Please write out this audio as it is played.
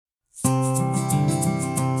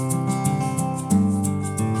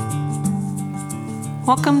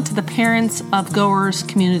Welcome to the Parents of Goers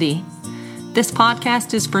community. This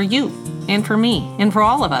podcast is for you and for me and for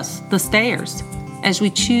all of us, the stayers, as we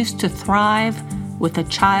choose to thrive with a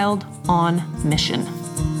child on mission.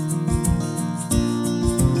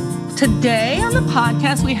 Today on the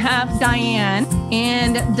podcast, we have Diane,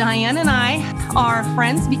 and Diane and I are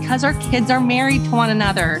friends because our kids are married to one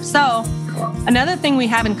another. So another thing we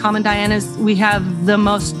have in common, Diane, is we have the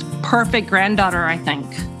most perfect granddaughter, I think,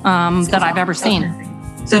 that I've ever seen.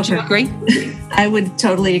 Don't you agree? I would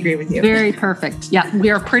totally agree with you. Very perfect. Yeah,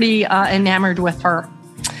 we are pretty enamored with her.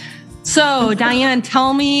 So, Diane,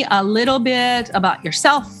 tell me a little bit about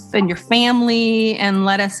yourself and your family, and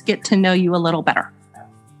let us get to know you a little better.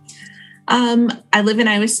 I live in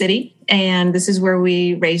Iowa City, and this is where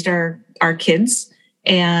we raised our kids.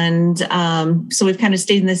 And so we've kind of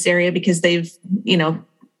stayed in this area because they've,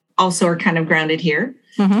 also are kind of grounded here.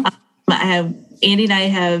 Mm-hmm. Andy and I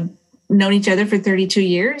have known each other for 32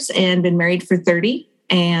 years and been married for 30.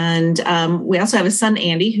 And we also have a son,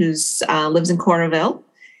 Andy, who's lives in Coralville.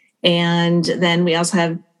 And then we also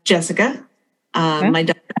have Jessica, my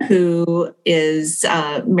daughter, who is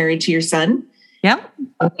married to your son. Yeah.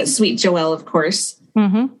 Sweet Joelle, of course.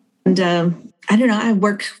 Mm-hmm. And I don't know, I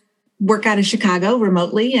work out of Chicago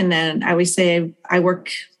remotely. And then I always say I've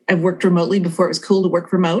worked remotely before it was cool to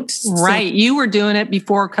work remote. Right. So, you were doing it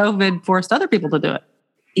before COVID forced other people to do it.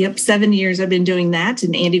 Yep. 7 years I've been doing that.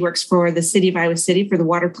 And Andy works for the city of Iowa City for the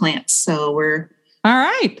water plants. So we're all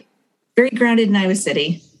right. Very grounded in Iowa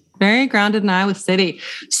City. Very grounded in Iowa City.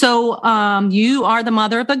 So you are the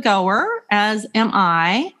mother of a goer, as am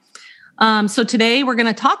I. So today we're going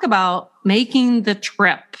to talk about making the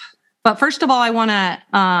trip. But first of all, I want to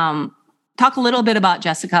talk a little bit about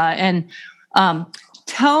Jessica and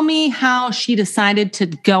tell me how she decided to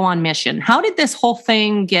go on mission. How did this whole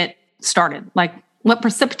thing get started? Like, what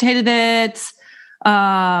precipitated it?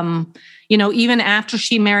 Even after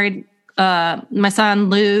she married my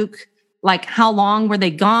son, Luke, like how long were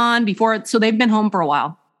they gone before? So they've been home for a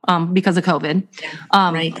while because of COVID.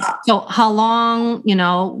 Right. So how long,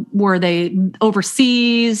 were they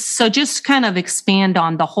overseas? So just kind of expand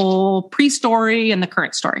on the whole pre-story and the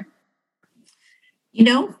current story.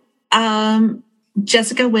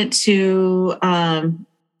 Jessica went to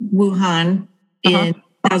Wuhan in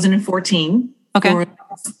 2014. Okay. For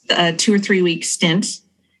a 2 or 3 week stint.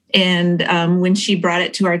 And when she brought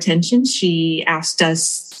it to our attention, she asked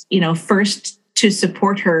us, first to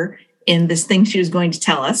support her in this thing she was going to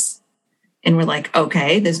tell us. And we're like,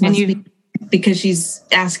 okay, this must be because she's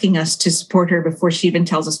asking us to support her before she even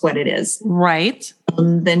tells us what it is. Right.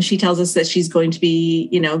 Then she tells us that she's going to be,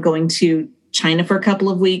 going to China for a couple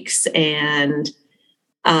of weeks. And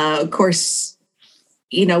of course,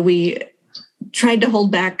 we tried to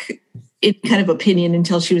hold back in kind of opinion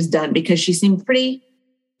until she was done because she seemed pretty,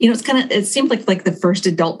 it seemed like the first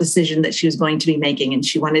adult decision that she was going to be making. And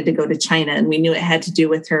she wanted to go to China, and we knew it had to do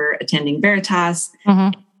with her attending Veritas.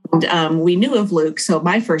 Mm-hmm. And we knew of Luke. So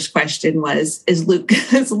my first question was, is Luke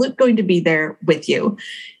going to be there with you?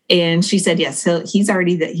 And she said, yes, he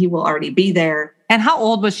will already be there. And how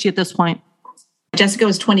old was she at this point? Jessica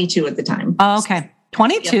was 22 at the time. Oh, okay.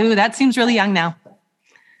 22. Yep. That seems really young now.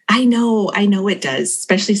 I know it does,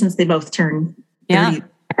 especially since they both turn 30. Yeah,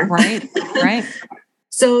 right.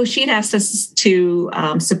 So she'd asked us to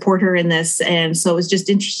support her in this. And so it was just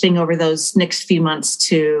interesting over those next few months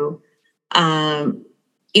to, kind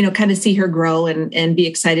of see her grow and be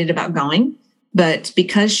excited about going. But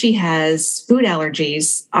because she has food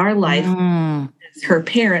allergies, our life, her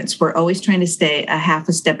parents were always trying to stay a half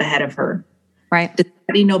a step ahead of her. Right. Does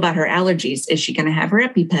anybody know about her allergies? Is she going to have her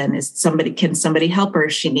EpiPen? Can somebody help her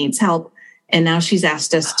if she needs help? And now she's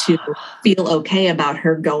asked us to feel okay about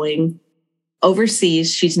her going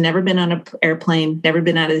overseas. She's never been on an airplane, never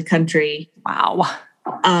been out of the country. Wow.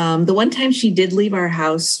 The one time she did leave our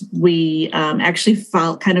house, we actually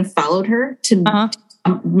followed her to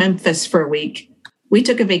Memphis for a week. We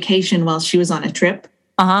took a vacation while she was on a trip.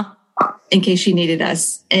 In case she needed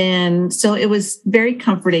us. And so it was very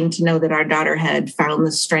comforting to know that our daughter had found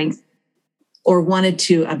the strength or wanted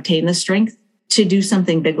to obtain the strength to do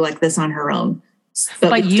something big like this on her own.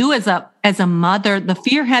 But you as a mother, the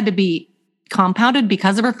fear had to be compounded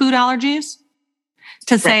because of her food allergies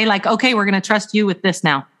to say like, okay, we're going to trust you with this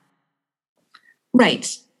now.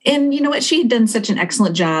 Right. And you know what? She had done such an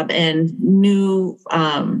excellent job and knew,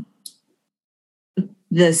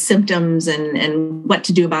 the symptoms and what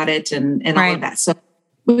to do about it and all of that. So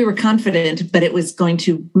we were confident, but it was going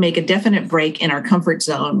to make a definite break in our comfort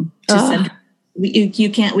zone to send. We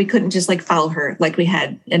couldn't just follow her like we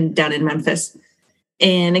had down in Memphis.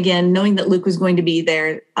 And again, knowing that Luke was going to be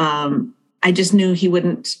there, I just knew he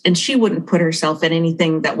wouldn't, and she wouldn't put herself in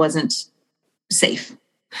anything that wasn't safe.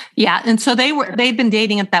 Yeah. And so they'd been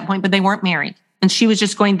dating at that point, but they weren't married. And she was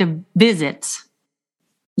just going to visit.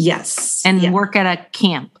 Yes. And work at a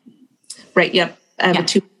camp. Right. Yep. I have a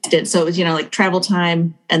 2 week stint. So it was, like travel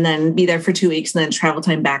time and then be there for 2 weeks. And then travel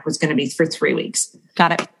time back was going to be for 3 weeks.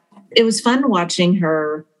 Got it. It was fun watching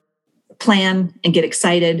her plan and get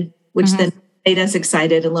excited, which then made us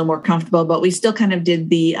excited, a little more comfortable. But we still kind of did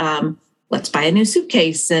the, let's buy a new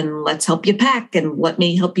suitcase and let's help you pack and let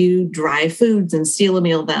me help you dry foods and steal a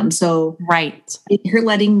meal them. So right. Her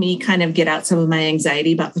letting me kind of get out some of my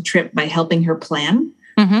anxiety about the trip by helping her plan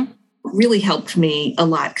really helped me a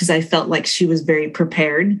lot because I felt like she was very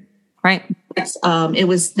prepared. Right. It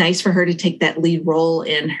was nice for her to take that lead role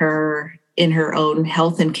in her own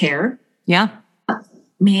health and care. Yeah.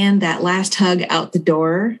 Man, that last hug out the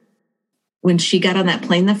door when she got on that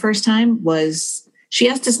plane the first time was, she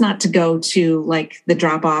asked us not to go to like the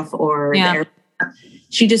drop off or the airport.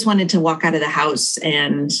 She just wanted to walk out of the house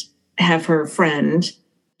and have her friend,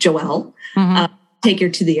 Joelle, take her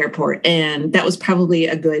to the airport. And that was probably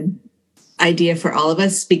a good idea for all of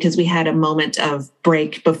us because we had a moment of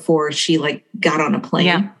break before she like got on a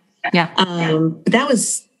plane. Yeah. But that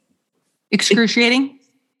was excruciating.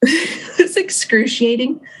 It was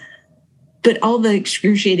excruciating. But all the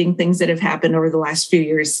excruciating things that have happened over the last few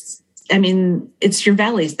years, I mean, it's your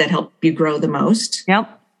valleys that help you grow the most.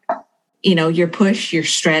 Yep. You're pushed, you're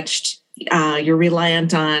stretched, you're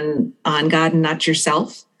reliant on God and not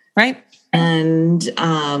yourself. Right. And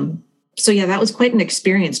so, that was quite an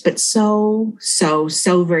experience, but so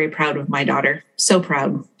very proud of my daughter. So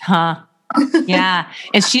proud. Yeah.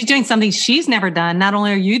 And she's doing something she's never done. Not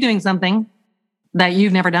only are you doing something that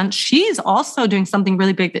you've never done, she's also doing something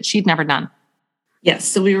really big that she'd never done. Yes.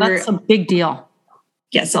 So that's a big deal.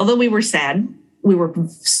 Yes. Although we were sad, we were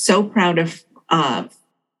so proud of,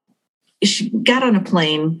 she got on a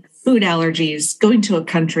plane, food allergies, going to a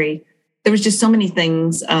country. There was just so many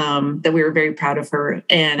things that we were very proud of her.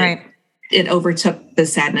 And it overtook the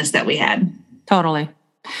sadness that we had. Totally.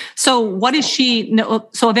 So what is she?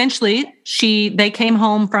 So eventually they came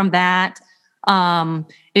home from that,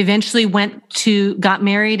 eventually got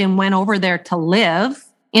married and went over there to live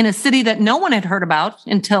in a city that no one had heard about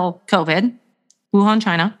until COVID, Wuhan,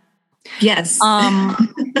 China. Yes.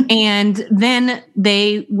 And then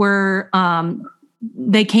they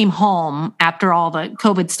came home after all the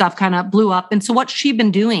COVID stuff kind of blew up. And so what's she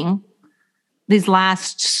been doing these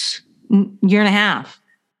last year and a half?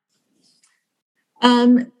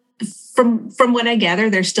 From what I gather,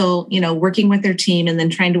 they're still, working with their team and then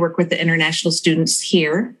trying to work with the international students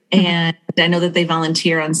here. And I know that they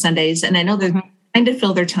volunteer on Sundays, and I know they're trying to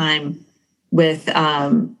fill their time with,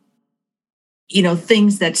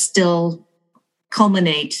 things that still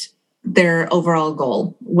culminate their overall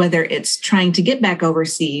goal, whether it's trying to get back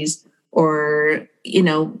overseas or,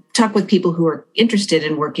 talk with people who are interested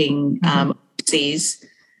in working overseas.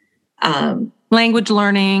 Language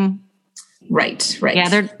learning. Right.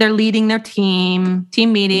 Yeah, they're leading their team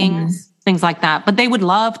meetings, things like that. But they would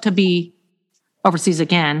love to be overseas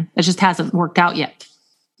again. It just hasn't worked out yet.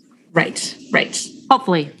 Right.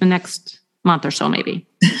 Hopefully the next month or so, maybe.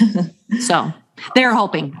 So they're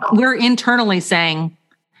hoping. We're internally saying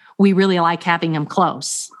we really like having them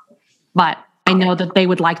close, but I know that they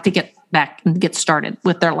would like to get back and get started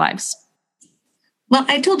with their lives. Well,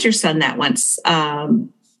 I told your son that once.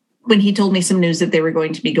 When he told me some news that they were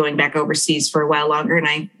going to be going back overseas for a while longer, and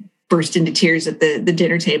I burst into tears at the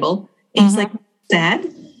dinner table. And he's like, sad?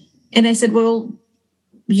 And I said, well,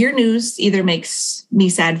 your news either makes me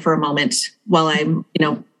sad for a moment while I'm,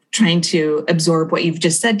 trying to absorb what you've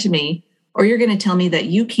just said to me, or you're going to tell me that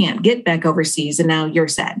you can't get back overseas and now you're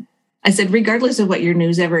sad. I said, regardless of what your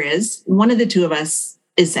news ever is, one of the two of us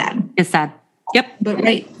is sad. It's sad. Yep. But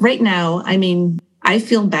right now, I mean, I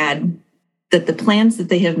feel bad that the plans that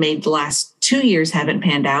they have made the last 2 years haven't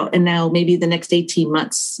panned out. And now maybe the next 18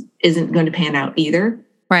 months isn't going to pan out either.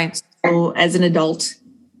 Right. So as an adult,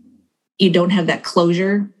 you don't have that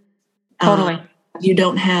closure. Totally. You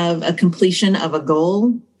don't have a completion of a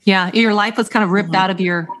goal. Yeah. Your life was kind of ripped out of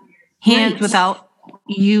your hands without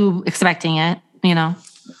you expecting it,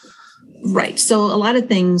 Right. So a lot of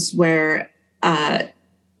things where,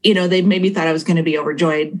 they maybe thought I was going to be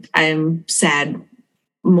overjoyed. I'm sad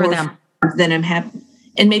more for them than I'm happy.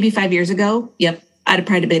 And maybe 5 years ago, I'd have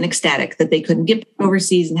probably been ecstatic that they couldn't get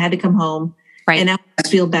overseas and had to come home. Right. And now I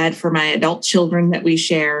feel bad for my adult children that we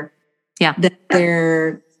share. Yeah. That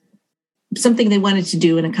they're something they wanted to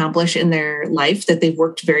do and accomplish in their life that they've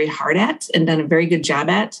worked very hard at and done a very good job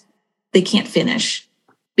at. They can't finish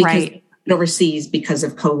because overseas because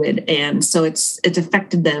of COVID. And so it's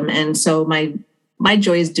affected them. And so my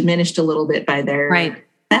joy is diminished a little bit by their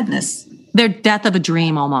sadness. Their death of a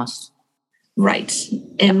dream almost. Right.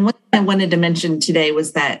 And what I wanted to mention today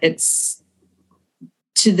was that it's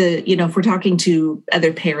to the, if we're talking to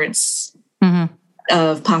other parents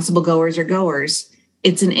of possible goers or goers,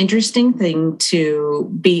 it's an interesting thing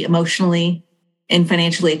to be emotionally and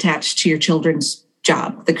financially attached to your children's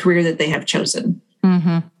job, the career that they have chosen.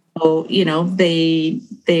 So,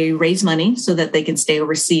 they raise money so that they can stay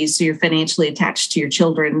overseas. So you're financially attached to your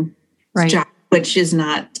children's job, which is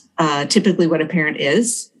not typically what a parent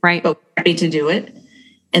is, but we're happy to do it.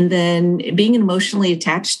 And then being emotionally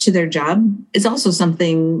attached to their job is also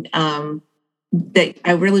something that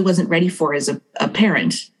I really wasn't ready for as a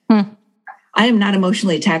parent. I am not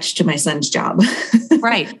emotionally attached to my son's job.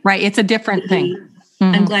 Right. It's a different thing.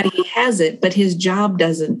 I'm glad he has it, but his job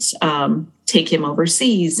doesn't take him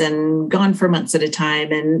overseas and gone for months at a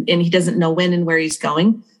time. And he doesn't know when and where he's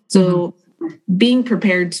going. So being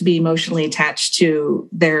prepared to be emotionally attached to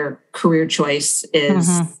their career choice is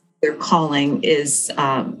their calling is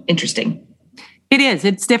interesting. It is.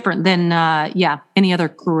 It's different than, any other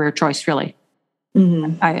career choice, really.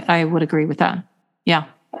 I would agree with that. Yeah.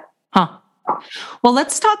 Well,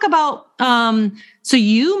 let's talk about, so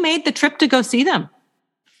you made the trip to go see them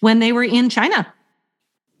when they were in China.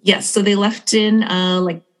 Yes. So they left in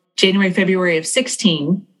January, February of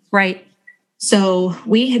 16. Right. So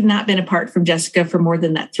we had not been apart from Jessica for more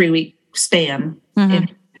than that 3-week span in her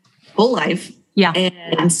whole life. Yeah.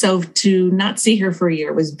 And so to not see her for a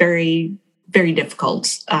year was very, very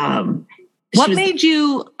difficult. What made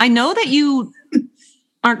you, I know that you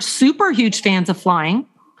aren't super huge fans of flying.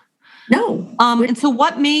 No. And so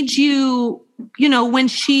what made you, when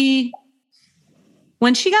she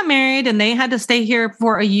got married and they had to stay here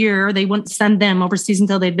for a year, they wouldn't send them overseas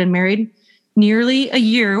until they'd been married nearly a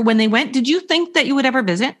year. When they went, did you think that you would ever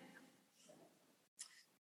visit?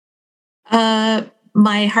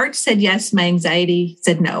 My heart said yes. My anxiety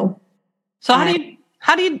said no. So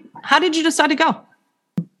how did you decide to go?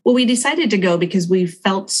 Well, we decided to go because we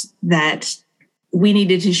felt that we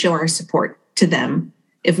needed to show our support to them.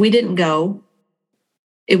 If we didn't go,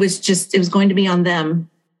 it was going to be on them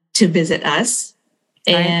to visit us.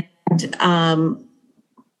 Right. And,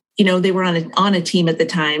 they were on a team at the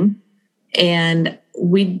time. And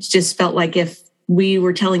we just felt like if we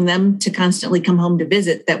were telling them to constantly come home to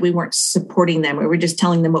visit, that we weren't supporting them. We were just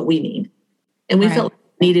telling them what we need. And we felt like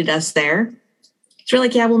they needed us there. So we're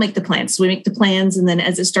like, yeah, we'll make the plans. So we make the plans. And then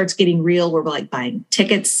as it starts getting real, we're like buying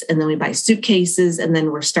tickets, and then we buy suitcases, and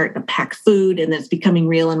then we're starting to pack food, and then it's becoming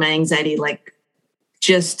real. And my anxiety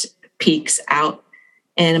just peaks out.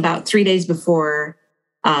 And about 3 days before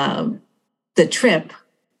the trip,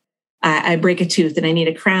 I break a tooth and I need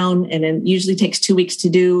a crown, and it usually takes 2 weeks to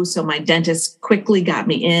do. So my dentist quickly got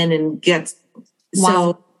me in and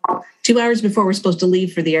so 2 hours before we're supposed to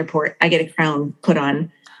leave for the airport, I get a crown put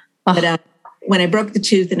on. But when I broke the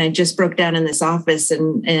tooth and I just broke down in this office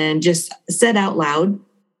and just said out loud,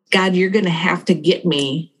 God, you're going to have to get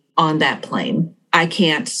me on that plane. I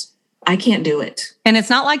can't do it. And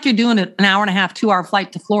it's not like you're doing an hour and a half, 2-hour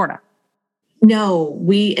flight to Florida. No,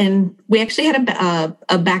 we actually had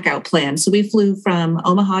a back out plan. So we flew from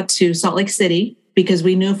Omaha to Salt Lake City because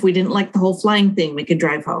we knew if we didn't like the whole flying thing, we could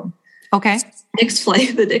drive home. Okay.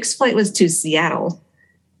 The next flight was to Seattle.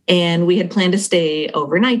 And we had planned to stay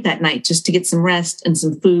overnight that night just to get some rest and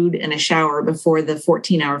some food and a shower before the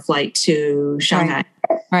 14-hour flight to Shanghai.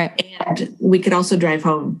 Right. And we could also drive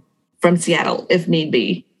home from Seattle if need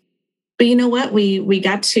be. But you know what? We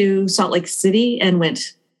got to Salt Lake City and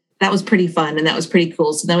that was pretty fun and that was pretty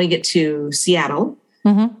cool. So then we get to Seattle.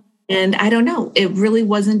 And I don't know, it really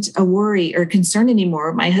wasn't a worry or concern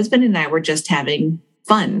anymore. My husband and I were just having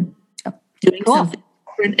fun, doing something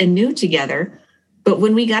different and new together. But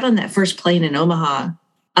when we got on that first plane in Omaha,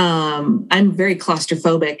 I'm very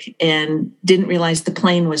claustrophobic and didn't realize the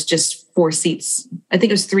plane was just 4 seats. I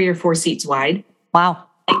think it was 3 or 4 seats wide. Wow.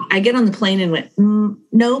 I get on the plane and went,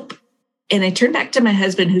 nope. And I turned back to my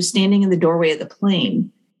husband, who's standing in the doorway of the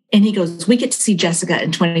plane. And he goes, we get to see Jessica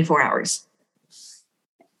in 24 hours.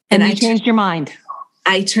 And I changed your mind.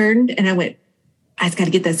 I turned and I went, I just got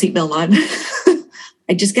to get that seatbelt on.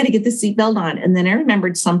 I just got to get the seatbelt on. And then I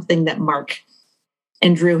remembered something that Mark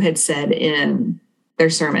and Drew had said in their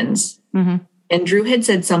sermons. And Drew had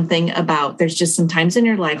said something about there's just some times in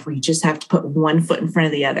your life where you just have to put one foot in front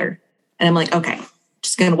of the other. And I'm like, okay,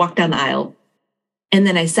 just going to walk down the aisle. And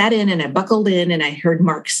then I sat in and I buckled in and I heard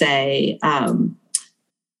Mark say,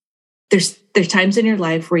 there's times in your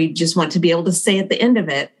life where you just want to be able to say at the end of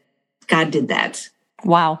it, God did that.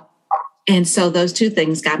 Wow. And so those two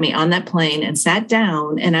things got me on that plane and sat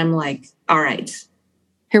down, and I'm like, all right,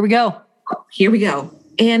 Here we go. here we go.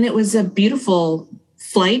 And it was a beautiful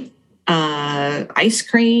flight, ice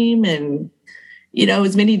cream and,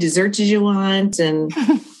 as many desserts as you want. And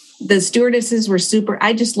the stewardesses were super.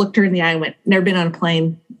 I just looked her in the eye and went, never been on a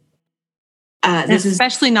plane.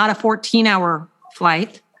 Especially not a 14-hour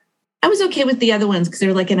flight. I was okay with the other ones because they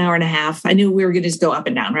were like an hour and a half. I knew we were going to just go up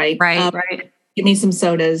and down, right? Right. Give me some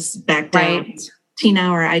sodas, back down. Right.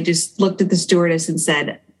 15-hour, I just looked at the stewardess and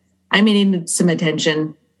said, I needed some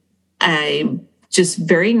attention. I'm just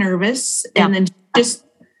very nervous. Yeah. And then just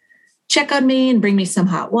check on me and bring me some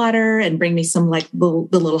hot water and bring me some like the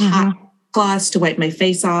little hot cloths to wipe my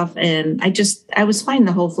face off. And I was fine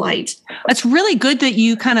the whole flight. It's really good that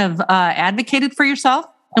you kind of advocated for yourself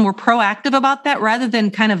and were proactive about that rather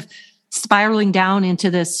than kind of spiraling down into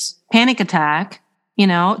this panic attack.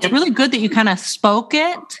 It's really good that you kind of spoke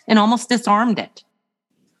it and almost disarmed it.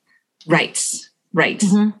 Right.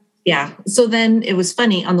 Mm-hmm. Yeah. So then it was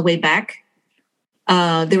funny on the way back.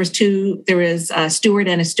 There was a steward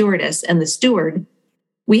and a stewardess, and the steward,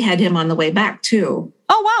 we had him on the way back too.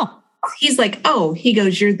 Oh, wow. He's like, he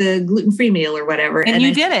goes, you're the gluten-free meal or whatever. And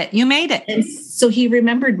you did it. You made it. And so he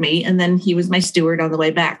remembered me, and then he was my steward on the way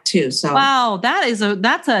back too. So wow,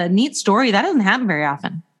 that's a neat story. That doesn't happen very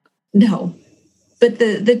often. No, but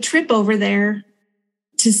the trip over there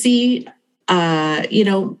to see,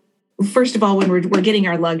 first of all, when we're getting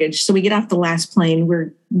our luggage, so we get off the last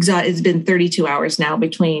plane, it's been 32 hours now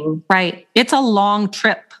between. Right. It's a long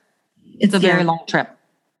trip. It's a very long trip.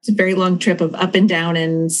 It's a very long trip of up and down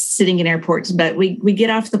and sitting in airports. But we get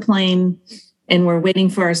off the plane and we're waiting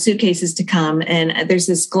for our suitcases to come. And there's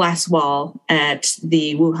this glass wall at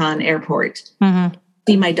the Wuhan airport. Mm-hmm.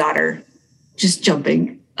 See my daughter just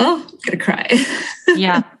jumping. Oh, I'm going to cry.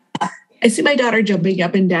 Yeah. I see my daughter jumping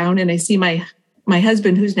up and down, and I see my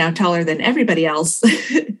husband, who's now taller than everybody else,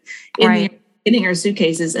 getting our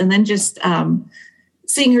suitcases. And then just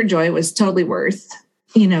seeing her joy was totally worth,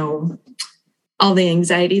 all the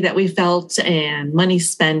anxiety that we felt and money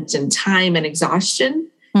spent and time and exhaustion.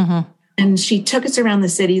 Mm-hmm. And she took us around the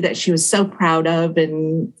city that she was so proud of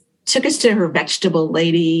and took us to her vegetable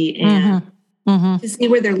lady and to see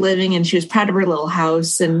where they're living. And she was proud of her little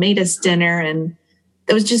house and made us dinner. And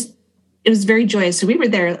it was very joyous. So we were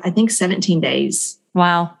there, I think, 17 days.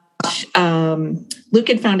 Wow. Luke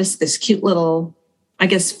had found us this cute little, I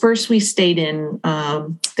guess first we stayed in,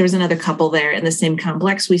 there was another couple there in the same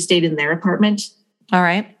complex. We stayed in their apartment. All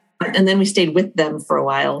right. And then we stayed with them for a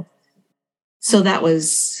while. So that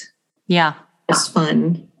was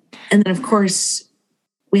fun. And then of course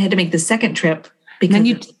we had to make the second trip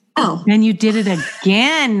because then you did it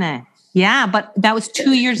again. Yeah. But that was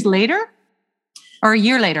 2 years later or a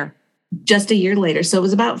year later? Just a year later. So it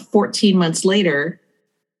was about 14 months later.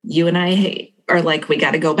 You and I are like, we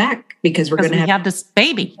got to go back because we're going to have this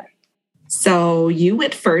baby. So you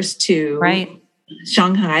went first to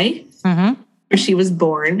Shanghai, where she was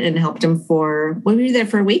born, and helped him were you there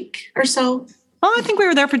for a week or so? Oh, I think we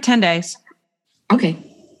were there for 10 days. Okay.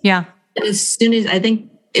 Yeah. And as soon as, I think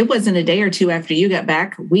it wasn't a day or two after you got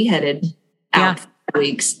back, we headed out for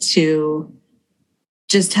weeks to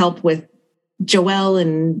just help with Joelle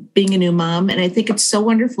and being a new mom. And I think it's so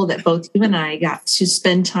wonderful that both you and I got to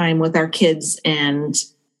spend time with our kids and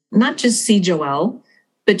not just see Joelle,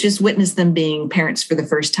 but just witness them being parents for the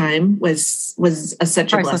first time was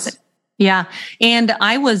such a blessing. Yeah. And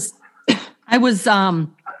I was, the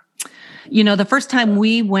first time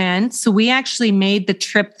we went, so we actually made the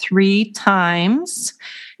trip 3 times.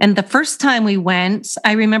 And the first time we went,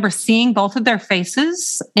 I remember seeing both of their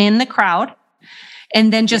faces in the crowd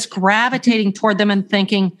and then just gravitating toward them and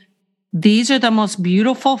thinking, these are the most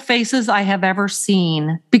beautiful faces I have ever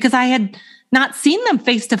seen, because I had not seen them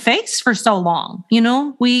face to face for so long.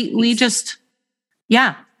 We just,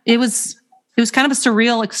 it was kind of a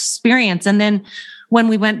surreal experience. And then when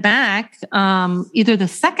we went back, either the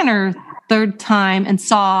second or third time and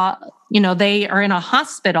saw, they are in a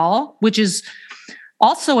hospital, which is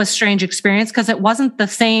also a strange experience because it wasn't the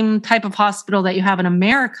same type of hospital that you have in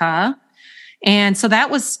America. And so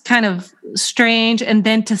that was kind of strange. And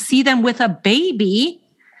then to see them with a baby,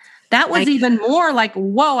 that was even more like,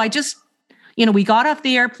 whoa, we got off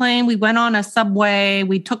the airplane, we went on a subway,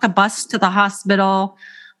 we took a bus to the hospital.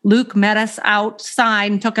 Luke met us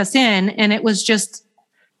outside and took us in. And it was just,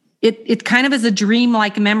 it kind of is a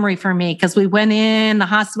dreamlike memory for me because we went in the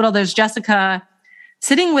hospital, there's Jessica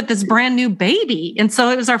sitting with this brand new baby. And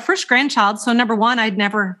so it was our first grandchild. So number one, I'd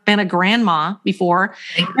never been a grandma before.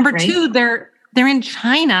 Number two, they're in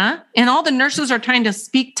China and all the nurses are trying to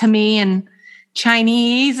speak to me and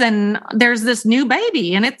Chinese, and there's this new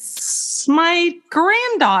baby, and it's my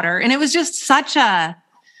granddaughter. And it was just such a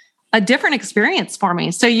different experience for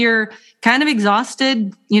me. So you're kind of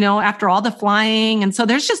exhausted, after all the flying. And so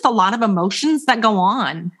there's just a lot of emotions that go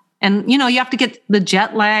on. And, you have to get the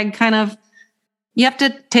jet lag you have to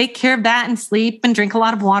take care of that and sleep and drink a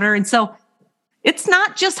lot of water. And so it's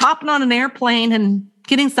not just hopping on an airplane and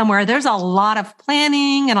getting somewhere. There's a lot of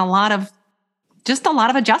planning and a lot of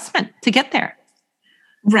adjustment to get there.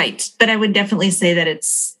 Right. But I would definitely say that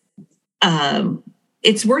it's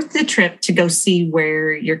worth the trip to go see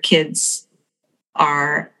where your kids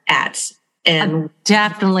are at, and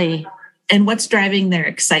definitely, and what's driving their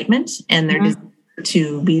excitement and their desire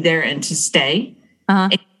to be there and to stay.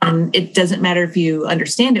 And it doesn't matter if you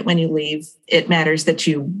understand it when you leave. It matters that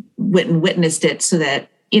you went and witnessed it, so that,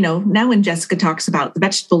 now when Jessica talks about the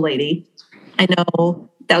vegetable lady, I know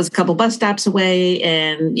that was a couple bus stops away,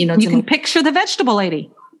 and, you can picture the vegetable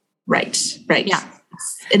lady. Right. Yeah.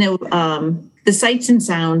 And the sights and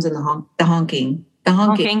sounds and the honking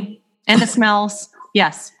and the smells.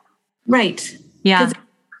 Yes. Right. Yeah.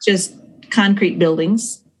 Just concrete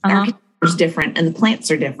buildings. Architecture is different, and the plants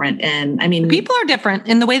are different. And I mean, people are different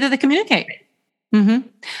in the way that they communicate. Mm-hmm.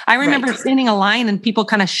 I remember standing a line and people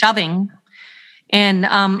kind of shoving. And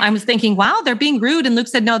I was thinking, wow, they're being rude. And Luke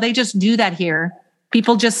said, no, they just do that here.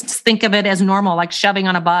 People just think of it as normal, like shoving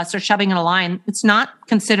on a bus or shoving in a line. It's not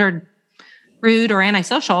considered rude or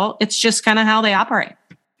antisocial. It's just kind of how they operate.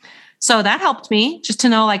 So that helped me just to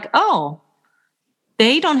know, like, oh,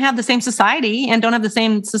 they don't have the same society and don't have the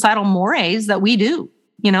same societal mores that we do.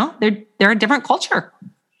 They're a different culture.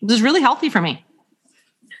 It was really healthy for me.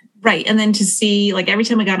 Right. And then to see, like, every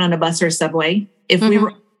time we got on a bus or a subway, if we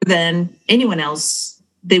were older than anyone else,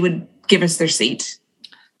 they would give us their seat.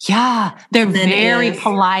 Yeah. They're very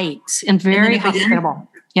polite and very hospitable.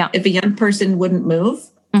 Yeah. If a young person wouldn't move,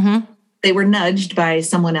 they were nudged by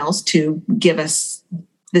someone else to give us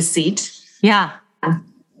the seat. Yeah.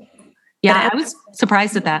 Yeah. I was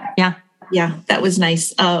surprised at that. Yeah. Yeah. That was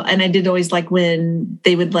nice. And I did always like when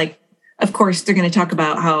they would, like, of course, they're going to talk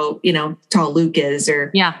about how, tall Luke is,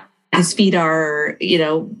 or his feet are,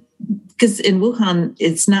 because in Wuhan,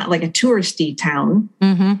 it's not like a touristy town.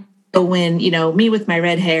 But when, me with my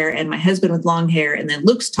red hair and my husband with long hair, and then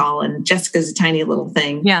Luke's tall and Jessica's a tiny little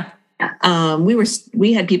thing. Yeah.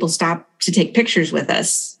 We had people stop to take pictures with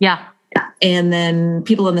us. Yeah. And then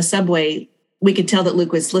people on the subway, we could tell that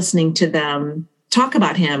Luke was listening to them talk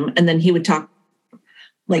about him. And then he would talk,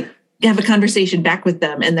 like, have a conversation back with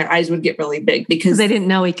them, and their eyes would get really big because they didn't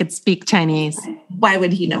know he could speak Chinese. Why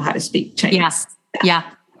would he know how to speak Chinese? Yeah.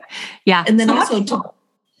 Yeah. And then go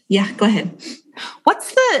ahead.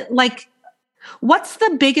 What's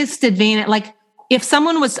the biggest advantage? Like, if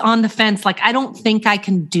someone was on the fence, like, I don't think I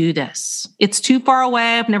can do this. It's too far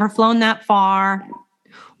away. I've never flown that far.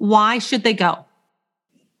 Why should they go?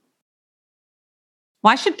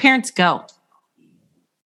 Why should parents go?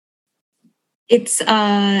 It's,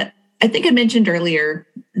 I think I mentioned earlier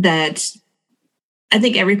that I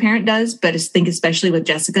think every parent does, but I think especially with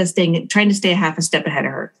Jessica, trying to stay a half a step ahead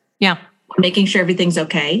of her. Yeah. Making sure everything's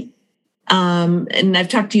okay. And I've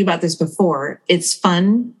talked to you about this before. It's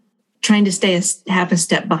fun trying to stay half a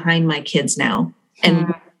step behind my kids now,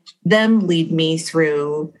 and them lead me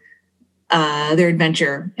through their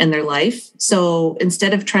adventure and their life. So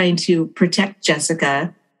instead of trying to protect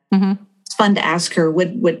Jessica, it's fun to ask her,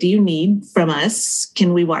 what do you need from us?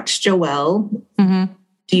 Can we watch Joelle?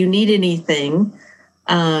 Do you need anything?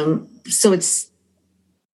 So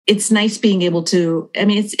it's nice being able to, I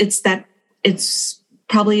mean, it's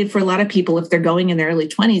probably for a lot of people, if they're going in their early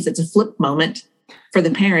 20s, it's a flip moment for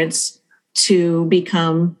the parents to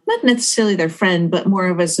become not necessarily their friend, but more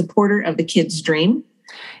of a supporter of the kid's dream,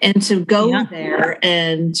 and to go there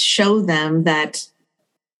and show them that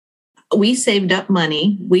we saved up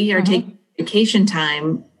money. We are taking vacation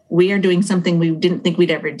time. We are doing something we didn't think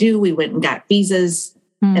we'd ever do. We went and got visas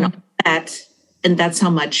and all that. And that's how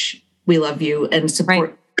much we love you and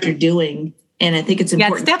support what you're doing. And I think it's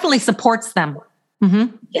important. Yeah, it definitely supports them.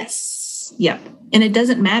 Yes. Yep. And it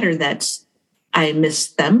doesn't matter that I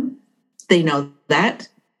miss them. They know that.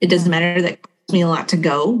 It doesn't matter that it costs me a lot to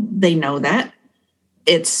go. They know that.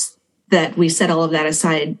 It's that we set all of that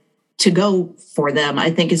aside to go for them, I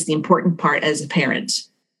think, is the important part as a parent.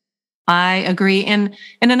 I agree. And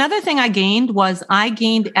another thing I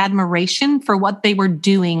gained admiration for what they were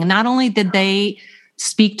doing. Not only did they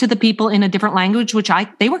speak to the people in a different language,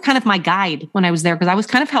 they were kind of my guide when I was there, because I was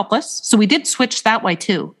kind of helpless. So we did switch that way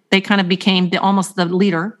too. They kind of became almost the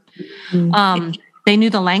leader. They knew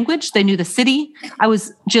the language. They knew the city. I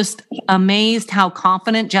was just amazed how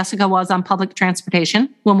confident Jessica was on public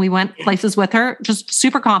transportation when we went places with her, just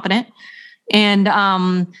super confident.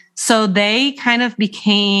 And so they kind of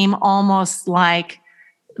became almost like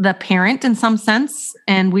the parent in some sense.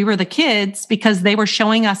 And we were the kids because they were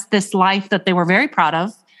showing us this life that they were very proud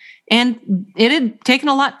of. And it had taken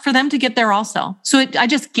a lot for them to get there also. So I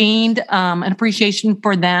just gained an appreciation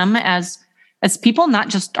for them as people, not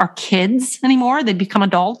just our kids anymore. They'd become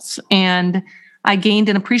adults. And I gained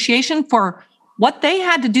an appreciation for what they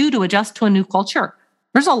had to do to adjust to a new culture.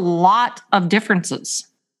 There's a lot of differences.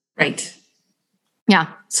 Right. Yeah.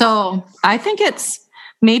 So I think it's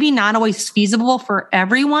maybe not always feasible for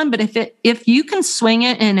everyone, but if you can swing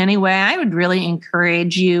it in any way, I would really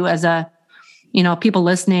encourage you as people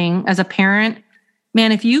listening, as a parent,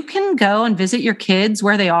 man, if you can go and visit your kids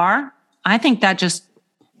where they are, I think that just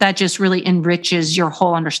really enriches your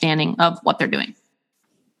whole understanding of what they're doing.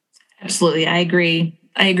 Absolutely. I agree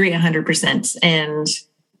 100%. And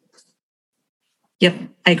yep,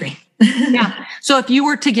 I agree. Yeah. So if you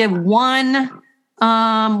were to give one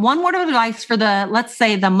word of advice for let's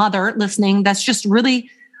say the mother listening, that's just really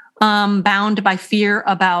bound by fear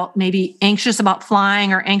about maybe anxious about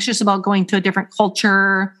flying or anxious about going to a different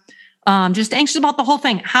culture, just anxious about the whole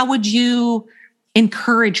thing. How would you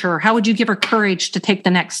encourage her? How would you give her courage to take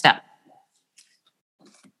the next step?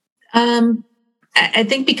 I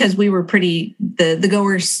think because we were the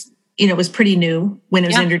goers, was pretty new when it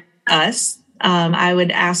was introduced to us. I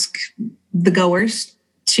would ask the goers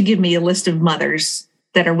to give me a list of mothers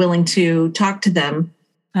that are willing to talk to them.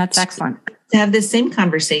 That's excellent. To have this same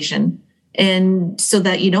conversation, and so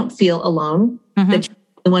that you don't feel alone, that you're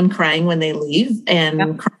the one crying when they leave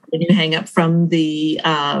and crying when you hang up from the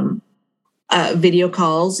video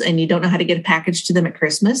calls and you don't know how to get a package to them at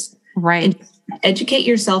Christmas. Right. And educate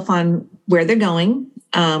yourself on where they're going.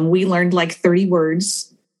 We learned like 30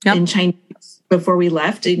 words in Chinese before we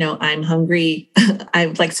left. I'm hungry. I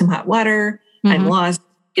would like some hot water. I'm lost.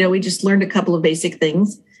 We just learned a couple of basic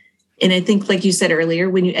things. And I think, like you said earlier,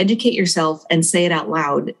 when you educate yourself and say it out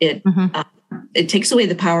loud, it takes away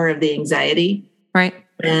the power of the anxiety. Right.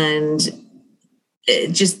 And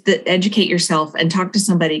educate yourself and talk to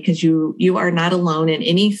somebody, because you are not alone in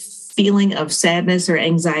any feeling of sadness or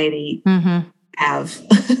anxiety have.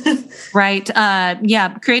 Right.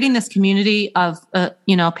 Creating this community of,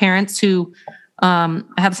 parents who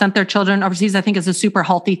have sent their children overseas, I think is a super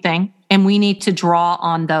healthy thing. And we need to draw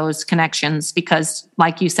on those connections because,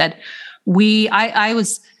 like you said,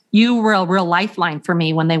 you were a real lifeline for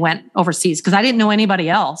me when they went overseas, because I didn't know anybody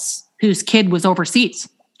else whose kid was overseas,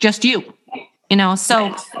 just you,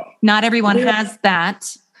 so not everyone has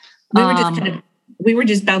that. We were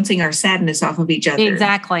just bouncing our sadness off of each other.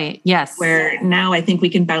 Exactly. Yes. Where now I think we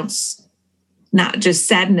can bounce not just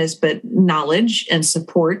sadness, but knowledge and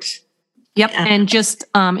support. Yep. And just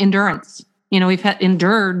endurance. We've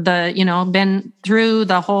endured been through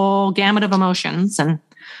the whole gamut of emotions. And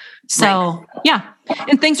so,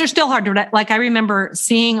 and things are still hard to, like, I remember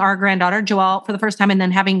seeing our granddaughter, Joelle, for the first time and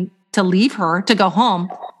then having to leave her to go home.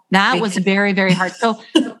 That was very, very hard. So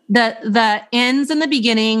the ends and the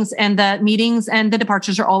beginnings and the meetings and the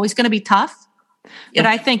departures are always going to be tough. But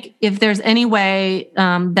I think if there's any way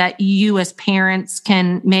that you as parents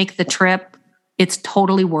can make the trip, it's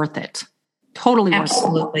totally worth it. Totally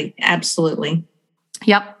worth it. Absolutely.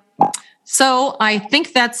 Yep. So I think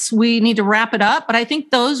we need to wrap it up, but I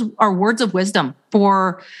think those are words of wisdom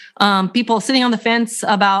for people sitting on the fence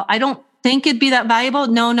about, I don't think it'd be that valuable.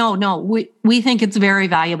 No. We think it's very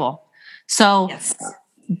valuable. So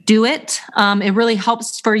do it. It really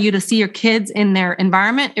helps for you to see your kids in their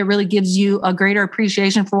environment. It really gives you a greater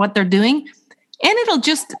appreciation for what they're doing. And it'll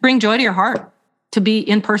just bring joy to your heart to be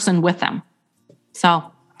in person with them.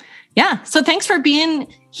 So, so thanks for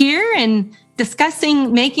being here and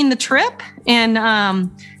discussing making the trip. And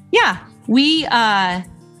we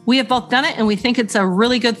have both done it and we think it's a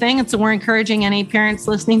really good thing. And so we're encouraging any parents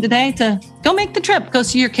listening today to go make the trip, go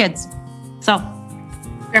see your kids. So,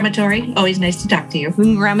 Grandma Tori, always nice to talk to you.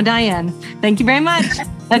 Grandma Diane, thank you very much.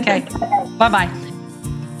 Okay, bye-bye.